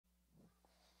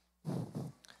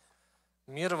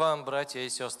Мир вам, братья и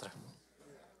сестры!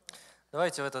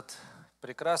 Давайте в этот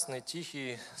прекрасный,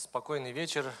 тихий, спокойный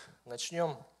вечер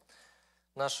начнем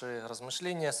наши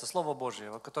размышления со Слова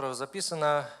Божьего, которое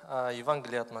записано в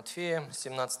Евангелии от Матфея,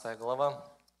 17 глава,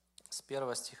 с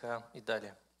 1 стиха и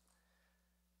далее.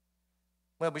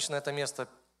 Мы обычно это место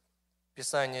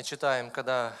Писания читаем,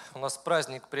 когда у нас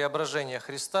праздник преображения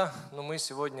Христа, но мы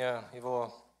сегодня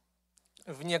его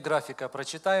вне графика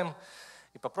прочитаем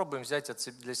и попробуем взять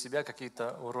для себя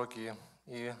какие-то уроки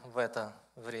и в это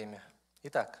время.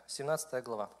 Итак, 17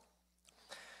 глава.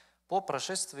 «По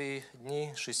прошествии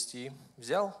дней 6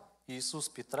 взял Иисус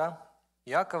Петра,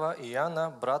 Иакова и Иоанна,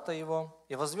 брата его,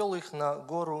 и возвел их на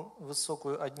гору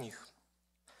высокую одних,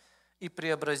 и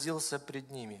преобразился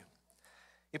пред ними.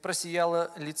 И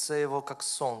просияло лице его, как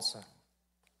солнце,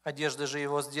 одежды же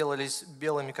его сделались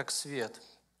белыми, как свет.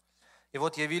 И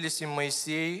вот явились им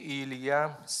Моисей и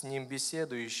Илья, с ним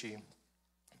беседующие.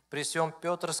 При сем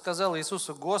Петр сказал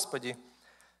Иисусу: Господи,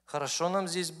 хорошо нам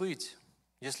здесь быть.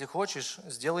 Если хочешь,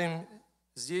 сделаем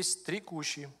здесь 3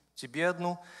 кущи, тебе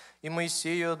одну, и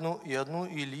Моисею одну, и одну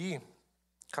Илии.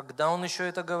 Когда он еще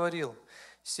это говорил,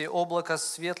 се облако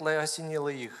светлое осенило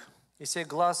их, и сей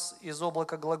глас из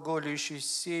облака глаголющий: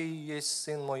 сей есть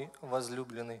Сын мой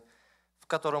возлюбленный, в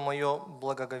котором мое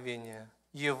благоговение,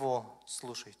 его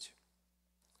слушайте.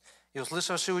 И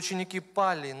услышавшие ученики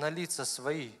пали на лица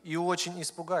свои и очень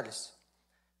испугались.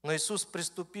 Но Иисус,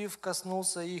 приступив,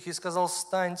 коснулся их и сказал: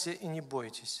 встаньте и не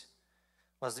бойтесь.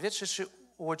 Возведши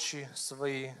очи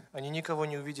свои, они никого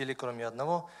не увидели, кроме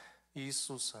одного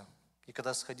Иисуса. И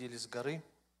когда сходили с горы,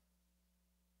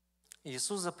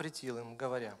 Иисус запретил им,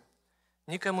 говоря: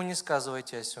 никому не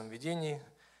сказывайте о сем видении,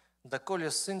 доколе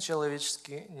Сын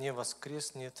Человеческий не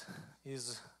воскреснет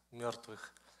из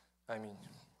мертвых. Аминь».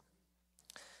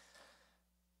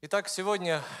 Итак,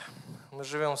 сегодня мы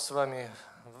живем с вами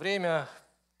в время,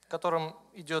 в котором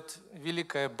идет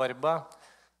великая борьба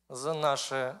за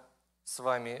наше с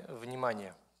вами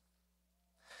внимание.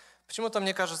 Почему-то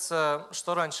мне кажется,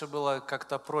 что раньше было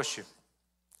как-то проще.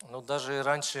 Даже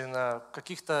раньше, на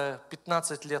каких-то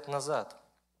 15 лет назад.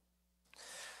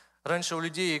 Раньше у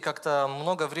людей как-то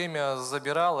много время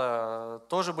забирало,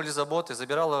 тоже были заботы,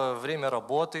 забирало время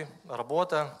работы,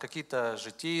 работа, какие-то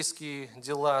житейские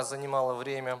дела занимало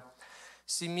время,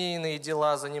 семейные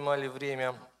дела занимали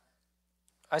время.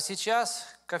 А сейчас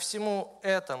ко всему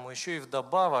этому еще и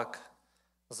вдобавок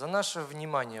за наше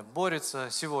внимание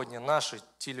борются сегодня наши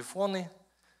телефоны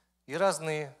и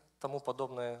разные тому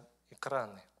подобные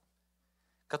экраны,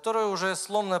 которые уже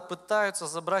словно пытаются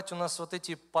забрать у нас вот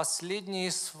эти последние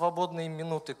свободные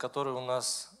минуты, которые у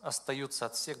нас остаются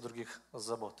от всех других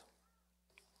забот.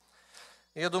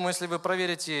 Я думаю, если вы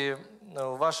проверите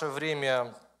ваше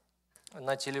время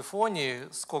на телефоне,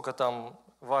 сколько там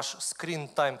ваш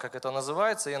screen time, как это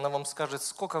называется, и она вам скажет,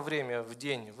 сколько времени в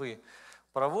день вы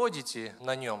проводите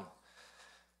на нем,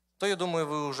 то, я думаю,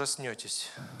 вы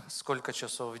ужаснетесь, сколько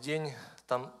часов в день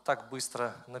там так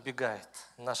быстро набегает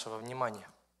нашего внимания.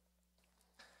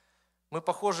 Мы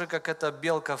похожи, как эта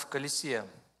белка в колесе.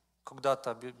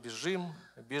 Куда-то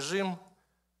бежим,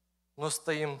 но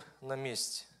стоим на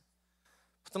месте.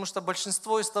 Потому что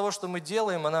большинство из того, что мы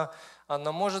делаем,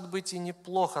 она может быть и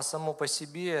неплохо само по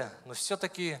себе, но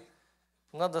все-таки,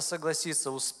 надо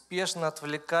согласиться, успешно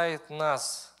отвлекает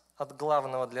нас от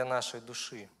главного для нашей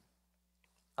души,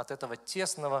 от этого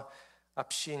тесного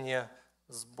общения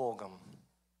с Богом.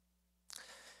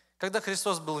 Когда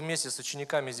Христос был вместе с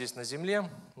учениками здесь на земле,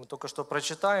 мы только что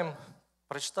прочитали,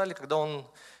 когда Он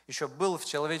еще был в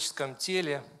человеческом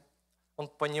теле, Он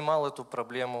понимал эту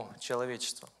проблему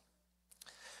человечества.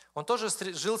 Он тоже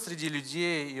жил среди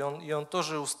людей, и он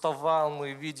тоже уставал,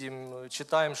 мы видим,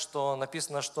 читаем, что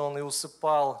написано, что Он и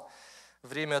усыпал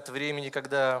время от времени,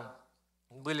 когда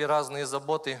были разные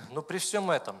заботы. Но при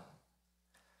всем этом,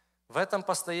 в этом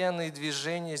постоянное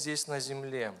движение здесь на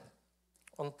земле,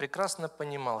 Он прекрасно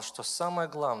понимал, что самое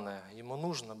главное ему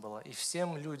нужно было, и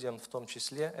всем людям в том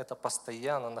числе, это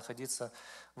постоянно находиться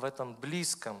в этом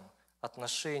близком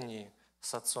отношении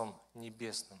с Отцом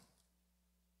Небесным.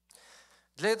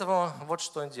 Для этого вот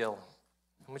что Он делал.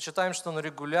 Мы читаем, что Он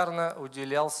регулярно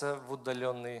уделялся в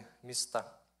удаленные места.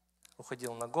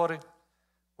 Уходил на горы,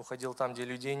 уходил там, где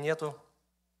людей нету,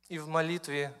 и в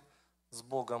молитве с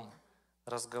Богом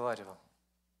разговаривал.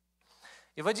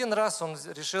 И в один раз Он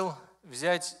решил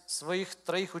взять своих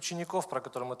 3 учеников, про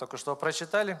которых мы только что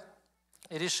прочитали,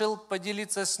 и решил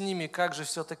поделиться с ними, как же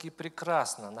все-таки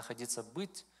прекрасно находиться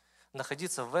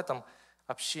в этом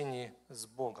общении с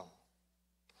Богом.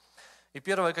 И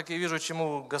первое, как я вижу,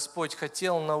 чему Господь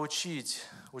хотел научить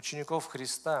учеников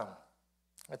Христа,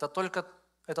 это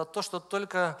то, что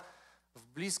только в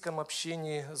близком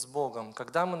общении с Богом,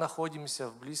 когда мы находимся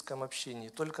в близком общении,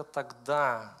 только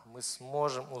тогда мы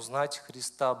сможем узнать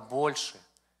Христа больше,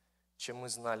 чем мы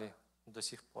знали до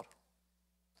сих пор.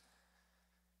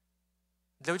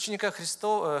 Для ученика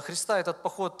Христа этот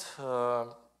поход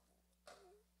был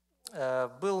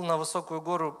на высокую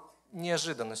гору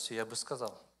неожиданностью, я бы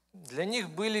сказал. Для них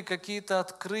были какие-то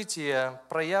открытия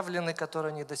проявлены,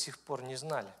 которые они до сих пор не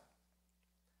знали.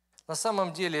 На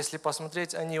самом деле, если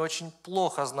посмотреть, они очень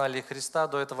плохо знали Христа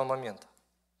до этого момента.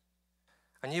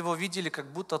 Они его видели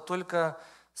как будто только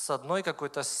с одной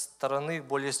какой-то стороны,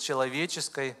 более с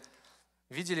человеческой.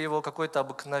 Видели его какой-то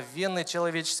обыкновенный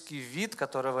человеческий вид,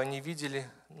 которого они видели,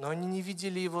 но они не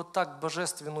видели его так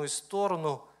божественную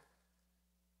сторону,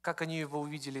 как они его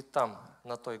увидели там,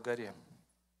 на той горе.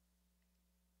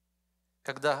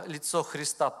 Когда лицо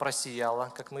Христа просияло,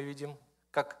 как мы видим,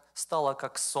 как стало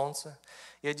как солнце,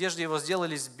 и одежды его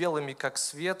сделались белыми, как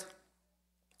свет,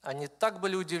 они так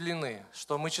были удивлены,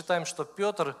 что мы читаем, что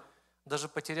Петр даже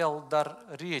потерял дар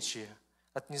речи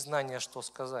от незнания, что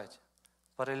сказать.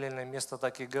 Параллельное место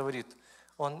так и говорит.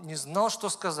 Он не знал, что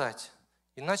сказать,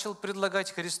 и начал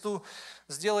предлагать Христу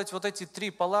сделать вот эти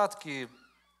 3 палатки,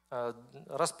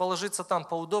 расположиться там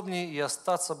поудобнее и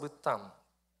остаться бы там.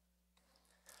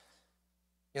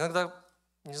 Иногда,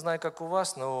 не знаю, как у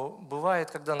вас, но бывает,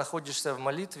 когда находишься в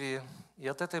молитве, и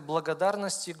от этой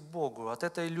благодарности к Богу, от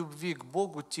этой любви к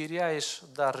Богу теряешь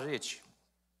дар речи.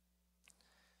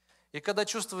 И когда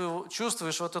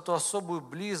чувствуешь вот эту особую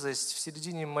близость в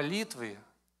середине молитвы,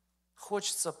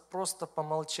 хочется просто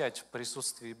помолчать в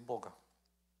присутствии Бога.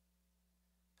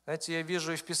 Знаете, я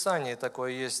вижу и в Писании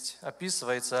такое есть,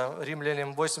 описывается,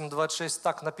 Римлянам 8:26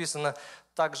 так написано: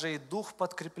 «Также и Дух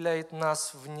подкрепляет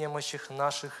нас в немощах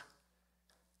наших,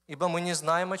 ибо мы не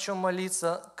знаем, о чем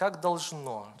молиться, как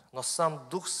должно, но сам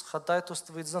Дух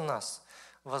ходатайствует за нас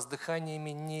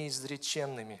воздыханиями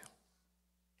неизреченными».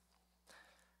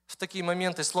 В такие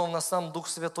моменты, словно сам Дух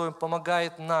Святой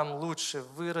помогает нам лучше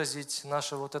выразить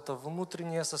наше вот это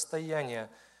внутреннее состояние,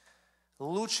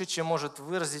 лучше, чем может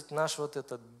выразить наш вот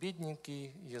этот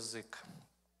бедненький язык.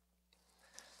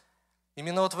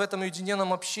 Именно вот в этом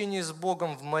уединенном общении с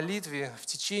Богом в молитве, в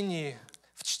чтении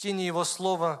Его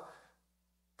Слова,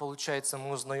 получается,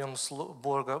 мы узнаем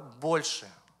Бога больше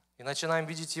и начинаем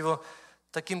видеть Его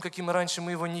таким, каким раньше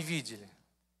мы Его не видели.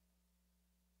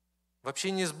 В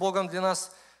общении с Богом для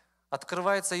нас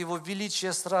открывается Его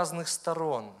величие с разных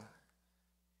сторон.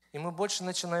 И мы больше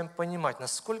начинаем понимать,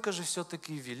 насколько же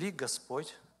все-таки велик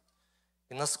Господь,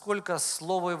 и насколько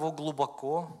Слово Его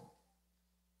глубоко.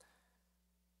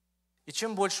 И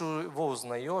чем больше Его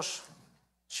узнаешь,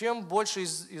 чем больше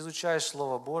изучаешь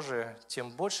Слово Божие,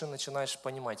 тем больше начинаешь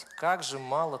понимать, как же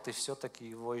мало ты все-таки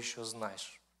Его еще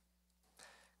знаешь.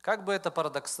 Как бы это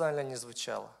парадоксально ни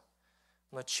звучало,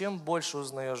 но чем больше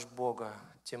узнаешь Бога,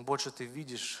 тем больше ты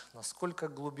видишь, насколько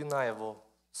глубина Его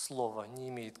Слова не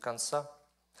имеет конца,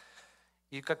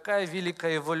 и какая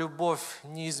великая Его любовь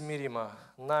неизмерима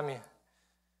нами,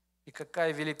 и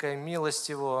какая великая милость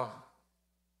Его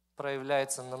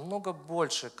проявляется намного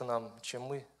больше к нам, чем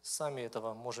мы сами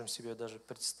этого можем себе даже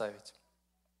представить.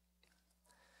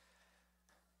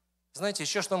 Знаете,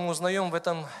 еще что мы узнаем в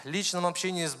этом личном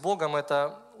общении с Богом,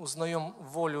 это узнаем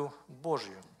волю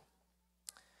Божью.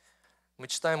 Мы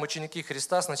читаем, ученики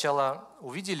Христа сначала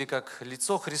увидели, как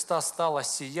лицо Христа стало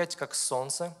сиять, как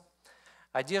солнце,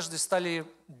 одежды стали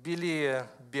белее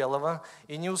белого,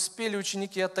 и не успели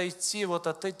ученики отойти вот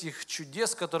от этих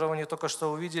чудес, которые они только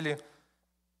что увидели.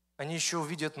 Они еще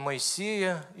увидят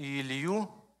Моисея и Илью.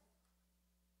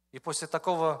 И после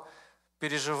такого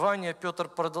переживания Петр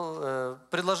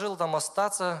предложил там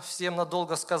остаться, всем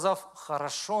надолго сказав: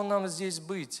 «Хорошо нам здесь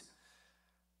быть».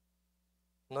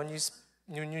 Но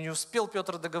не успел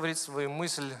Петр договорить свою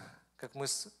мысль, как мы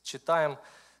читаем,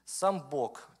 сам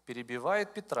Бог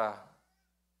перебивает Петра.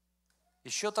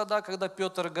 Еще тогда, когда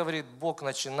Петр говорит, Бог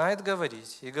начинает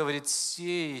говорить и говорит: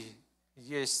 «Сей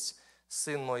есть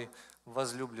Сын мой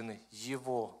возлюбленный,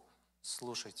 Его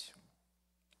слушайте».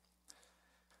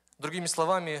 Другими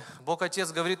словами, Бог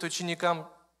Отец говорит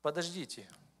ученикам: подождите,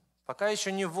 пока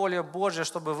еще не воля Божья,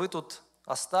 чтобы вы тут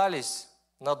остались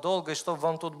надолго и чтобы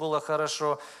вам тут было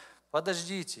хорошо.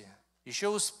 Подождите, еще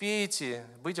успеете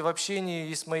быть в общении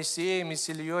и с Моисеем, и с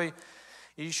Ильей,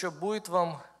 и еще будет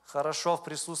вам хорошо в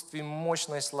присутствии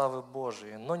мощной славы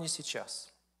Божией, но не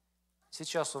сейчас.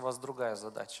 Сейчас у вас другая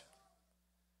задача.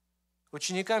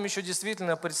 Ученикам еще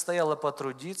действительно предстояло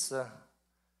потрудиться,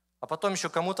 а потом еще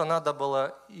кому-то надо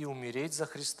было и умереть за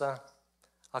Христа,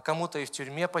 а кому-то и в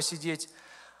тюрьме посидеть,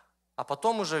 а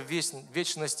потом уже в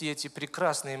вечности эти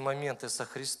прекрасные моменты со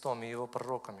Христом и Его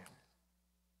пророками.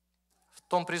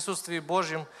 том присутствии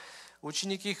Божьем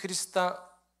ученики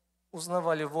Христа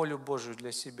узнавали волю Божию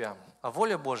для себя. А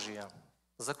воля Божья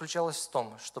заключалась в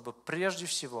том, чтобы прежде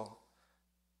всего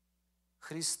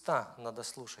Христа надо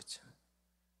слушать.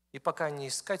 И пока не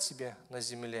искать себе на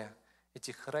земле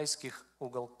этих райских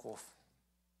уголков.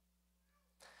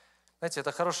 Знаете,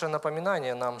 это хорошее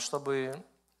напоминание нам, чтобы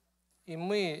и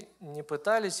мы не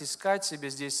пытались искать себе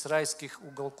здесь райских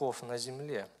уголков на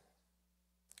земле.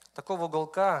 Такого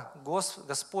уголка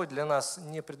Господь для нас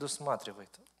не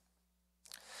предусматривает.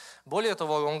 Более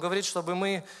того, Он говорит, чтобы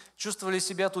мы чувствовали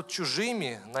себя тут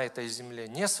чужими на этой земле,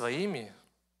 не своими,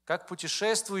 как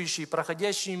путешествующие,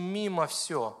 проходящие мимо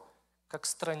все, как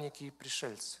странники и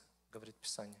пришельцы, говорит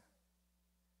Писание.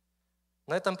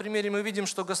 На этом примере мы видим,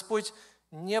 что Господь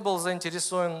не был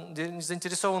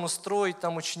заинтересован устроить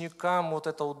там ученикам вот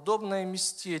это удобное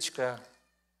местечко,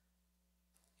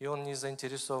 и Он не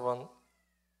заинтересован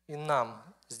и нам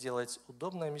сделать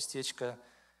удобное местечко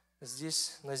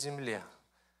здесь, на земле.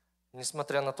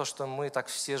 Несмотря на то, что мы так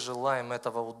все желаем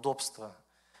этого удобства,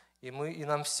 и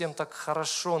нам всем так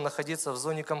хорошо находиться в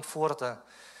зоне комфорта,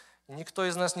 никто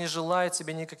из нас не желает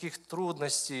себе никаких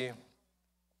трудностей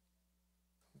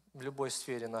в любой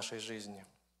сфере нашей жизни.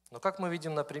 Но как мы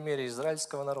видим на примере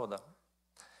израильского народа,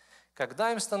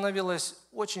 когда им становилось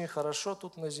очень хорошо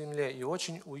тут на земле и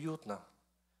очень уютно,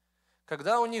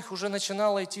 когда у них уже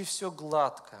начинало идти все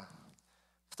гладко,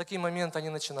 в такие моменты они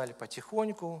начинали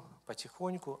потихоньку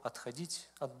отходить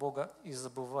от Бога и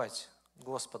забывать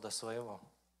Господа своего.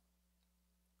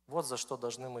 Вот за что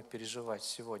должны мы переживать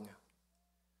сегодня.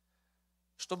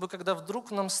 Чтобы когда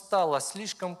вдруг нам стало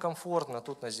слишком комфортно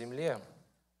тут на земле,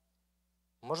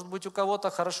 может быть, у кого-то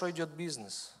хорошо идет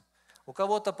бизнес, у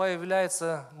кого-то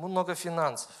появляется много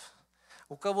финансов,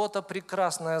 у кого-то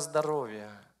прекрасное здоровье,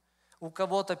 у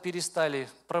кого-то перестали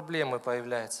проблемы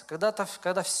появляться.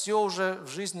 Когда все уже в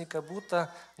жизни как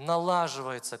будто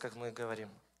налаживается, как мы говорим.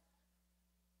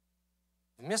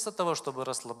 Вместо того, чтобы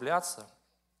расслабляться,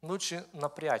 лучше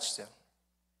напрячься.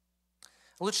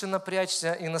 Лучше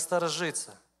напрячься и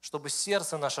насторожиться, чтобы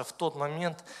сердце наше в тот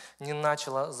момент не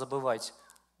начало забывать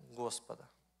Господа.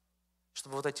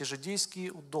 Чтобы вот эти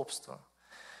житейские удобства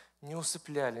не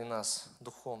усыпляли нас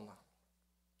духовно.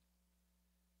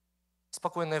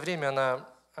 Спокойное время,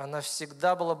 она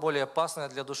всегда была более опасной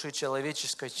для души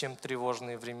человеческой, чем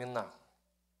тревожные времена.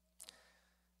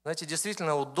 Знаете,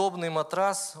 действительно, удобный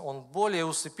матрас, он более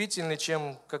усыпительный,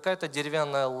 чем какая-то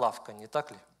деревянная лавка, не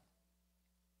так ли?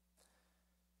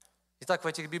 Итак, в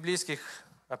этих библейских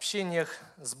общениях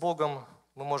с Богом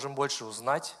мы можем больше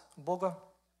узнать Бога,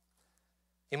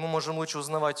 и мы можем лучше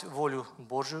узнавать волю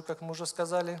Божию, как мы уже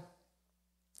сказали.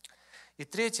 И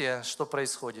третье, что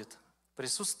происходит,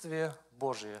 присутствие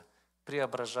Божие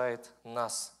преображает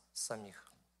нас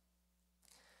самих.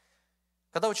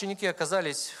 Когда ученики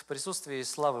оказались в присутствии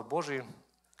славы Божией,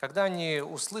 когда они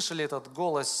услышали этот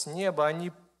голос с неба,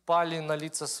 они пали на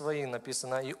лица свои,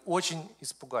 написано, и очень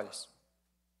испугались,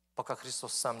 пока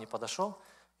Христос сам не подошел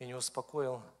и не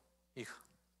успокоил их.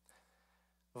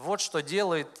 Вот что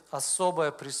делает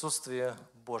особое присутствие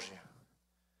Божье.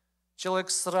 Человек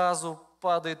сразу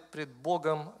падает пред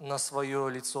Богом на свое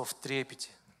лицо в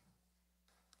трепете.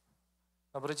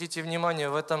 Обратите внимание,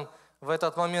 в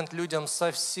этот момент людям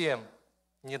совсем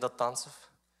не до танцев,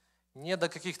 не до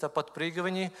каких-то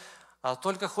подпрыгиваний, а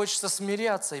только хочется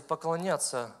смиряться и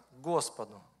поклоняться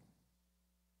Господу.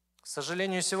 К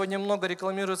сожалению, сегодня много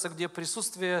рекламируется, где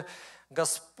присутствие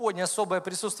Господне, особое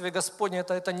присутствие Господне –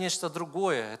 это нечто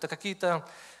другое. Это какие-то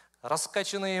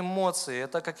раскачанные эмоции,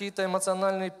 это какие-то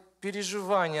эмоциональные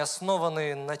переживания,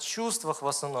 основанные на чувствах в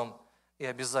основном и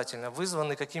обязательно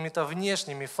вызваны какими-то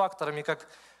внешними факторами, как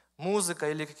музыка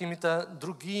или какими-то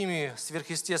другими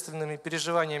сверхъестественными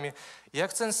переживаниями. И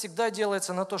акцент всегда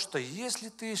делается на то, что если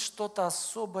ты что-то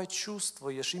особо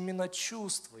чувствуешь, именно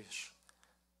чувствуешь,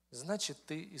 значит,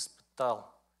 ты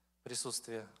испытал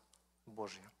присутствие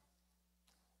Божье.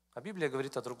 А Библия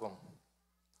говорит о другом.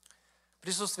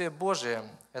 Присутствие Божие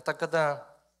 – это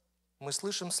когда мы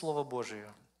слышим Слово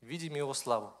Божие, видим Его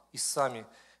славу и сами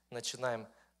начинаем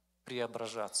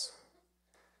преображаться.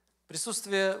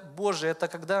 Присутствие Божие – это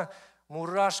когда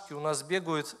мурашки у нас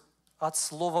бегают от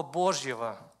Слова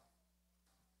Божьего.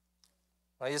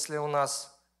 А если у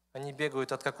нас они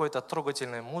бегают от какой-то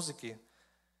трогательной музыки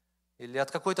или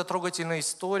от какой-то трогательной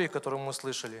истории, которую мы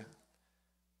слышали,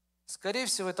 скорее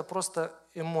всего, это просто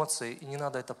эмоции, и не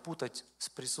надо это путать с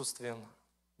присутствием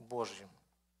Божьим.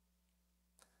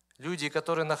 Люди,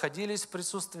 которые находились в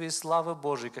присутствии славы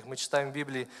Божьей, как мы читаем в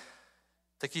Библии,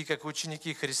 такие как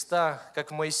ученики Христа,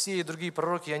 как Моисей и другие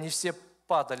пророки, они все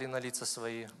падали на лица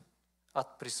свои.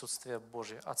 от присутствия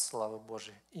Божьего, от славы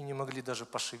Божьей, и не могли даже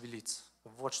пошевелиться.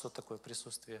 Вот что такое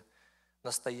присутствие,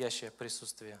 настоящее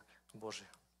присутствие Божие.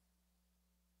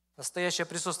 Настоящее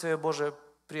присутствие Божие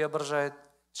преображает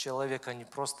человека, не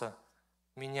просто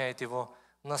меняет его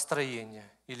настроение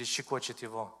или щекочет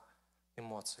его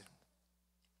эмоции.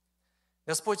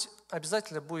 Господь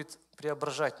обязательно будет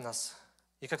преображать нас.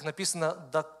 И как написано,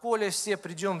 «Доколе все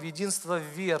придем в единство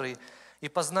веры и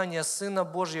познание Сына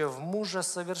Божия в мужа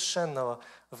совершенного,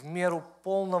 в меру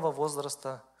полного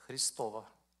возраста Христова».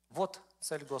 Вот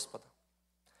цель Господа.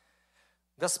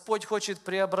 Господь хочет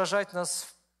преображать нас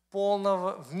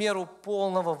в меру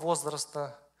полного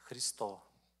возраста Христова.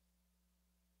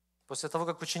 После того,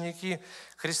 как ученики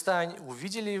Христа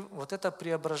увидели вот это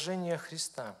преображение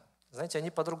Христа, знаете,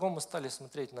 они по-другому стали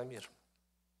смотреть на мир.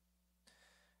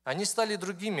 Они стали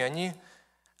другими,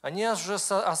 они уже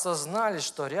осознали,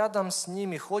 что рядом с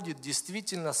ними ходит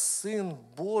действительно Сын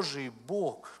Божий,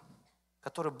 Бог,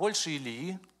 который больше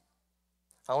Илии,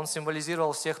 а он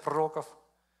символизировал всех пророков.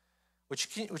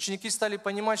 Ученики стали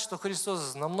понимать, что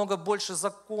Христос намного больше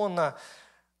закона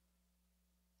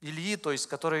Илии, то есть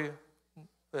который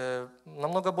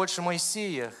намного больше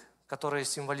Моисея, который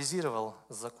символизировал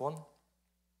закон.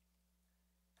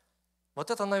 Вот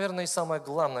это, наверное, и самое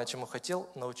главное, чему хотел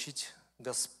научить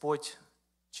Господь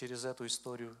через эту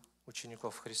историю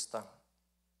учеников Христа,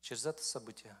 через это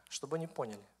событие, чтобы они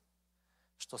поняли,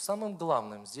 что самым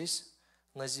главным здесь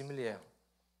на земле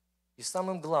и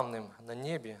самым главным на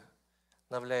небе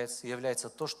является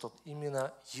то, что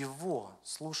именно Его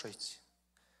слушайте.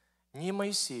 Не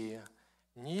Моисея,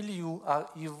 не Илью,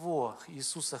 а Его,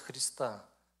 Иисуса Христа,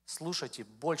 слушайте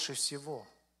больше всего.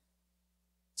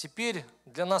 Теперь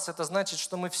для нас это значит,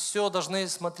 что мы все должны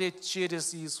смотреть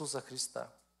через Иисуса Христа.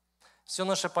 Все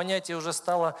наше понятие уже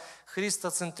стало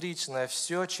христоцентричное,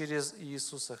 все через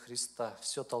Иисуса Христа,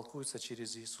 все толкуется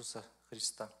через Иисуса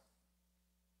Христа.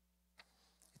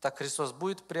 Итак, Христос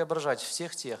будет преображать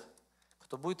всех тех,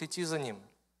 кто будет идти за Ним.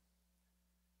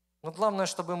 Но главное,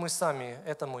 чтобы мы сами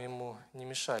этому Ему не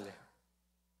мешали.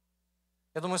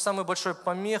 Я думаю, самой большой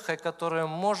помехой, которая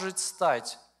может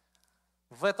стать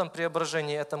в этом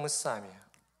преображении, это мы сами.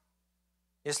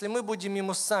 Если мы будем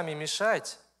Ему сами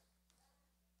мешать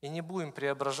и не будем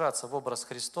преображаться в образ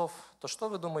Христов, то что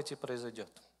вы думаете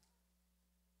произойдет?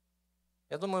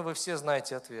 Я думаю, вы все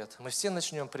знаете ответ. Мы все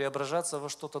начнем преображаться во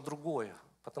что-то другое,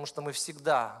 потому что мы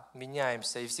всегда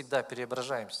меняемся и всегда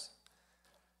преображаемся.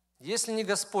 Если не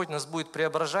Господь нас будет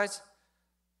преображать,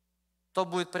 то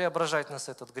будет преображать нас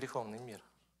этот греховный мир.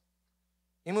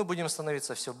 И мы будем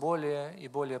становиться все более и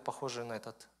более похожи на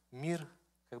этот мир,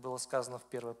 как было сказано в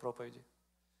первой проповеди.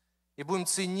 И будем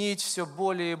ценить все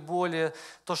более и более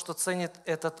то, что ценит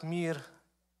этот мир,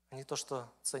 а не то, что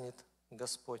ценит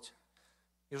Господь.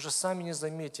 И уже сами не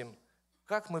заметим,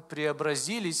 как мы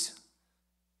преобразились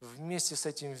вместе с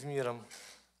этим миром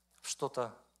в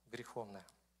что-то греховное.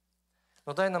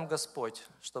 Но дай нам Господь,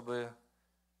 чтобы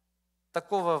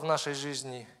такого в нашей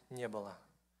жизни не было.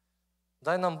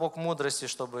 Дай нам Бог мудрости,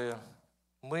 чтобы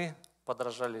мы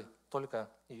подражали только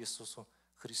Иисусу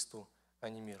Христу, а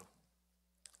не миру.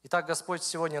 Итак, Господь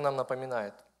сегодня нам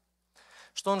напоминает,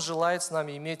 что Он желает с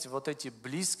нами иметь вот эти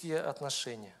близкие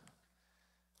отношения.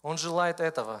 Он желает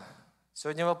этого.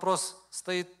 Сегодня вопрос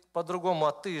стоит по-другому,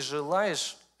 а ты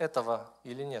желаешь этого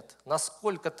или нет?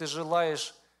 Насколько ты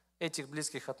желаешь этих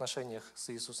близких отношениях с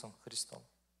Иисусом Христом?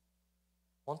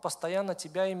 Он постоянно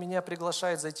тебя и меня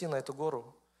приглашает зайти на эту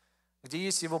гору, где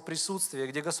есть Его присутствие,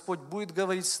 где Господь будет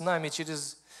говорить с нами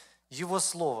через Его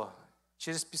Слово,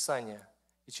 через Писание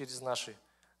и через наши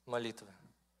молитвы.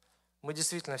 Мы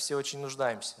действительно все очень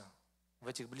нуждаемся в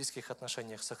этих близких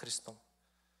отношениях со Христом.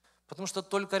 Потому что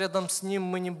только рядом с Ним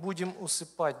мы не будем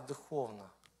усыпать духовно.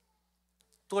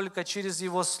 Только через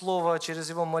Его Слово, через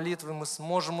Его молитвы мы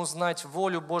сможем узнать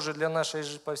волю Божию для нашей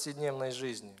повседневной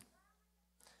жизни.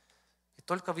 И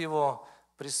только в Его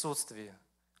присутствии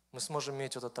мы сможем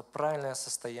иметь вот это правильное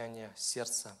состояние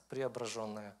сердца,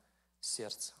 преображенное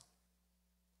сердце.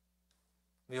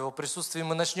 В Его присутствии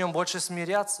мы начнем больше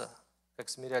смиряться, как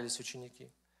смирялись ученики.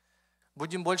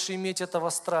 Будем больше иметь этого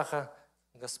страха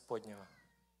Господнего.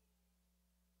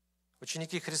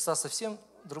 Ученики Христа совсем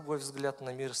другой взгляд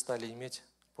на мир стали иметь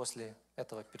после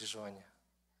этого переживания.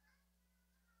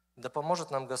 Да поможет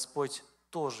нам Господь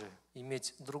тоже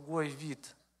иметь другой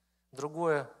вид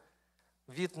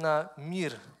на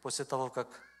мир после того, как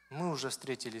мы уже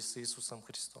встретились с Иисусом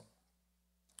Христом.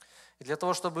 И для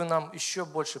того, чтобы нам еще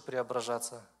больше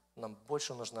преображаться, нам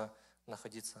больше нужно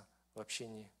находиться в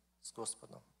общении с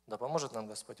Господом. Да поможет нам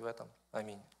Господь в этом.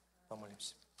 Аминь.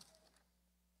 Помолимся.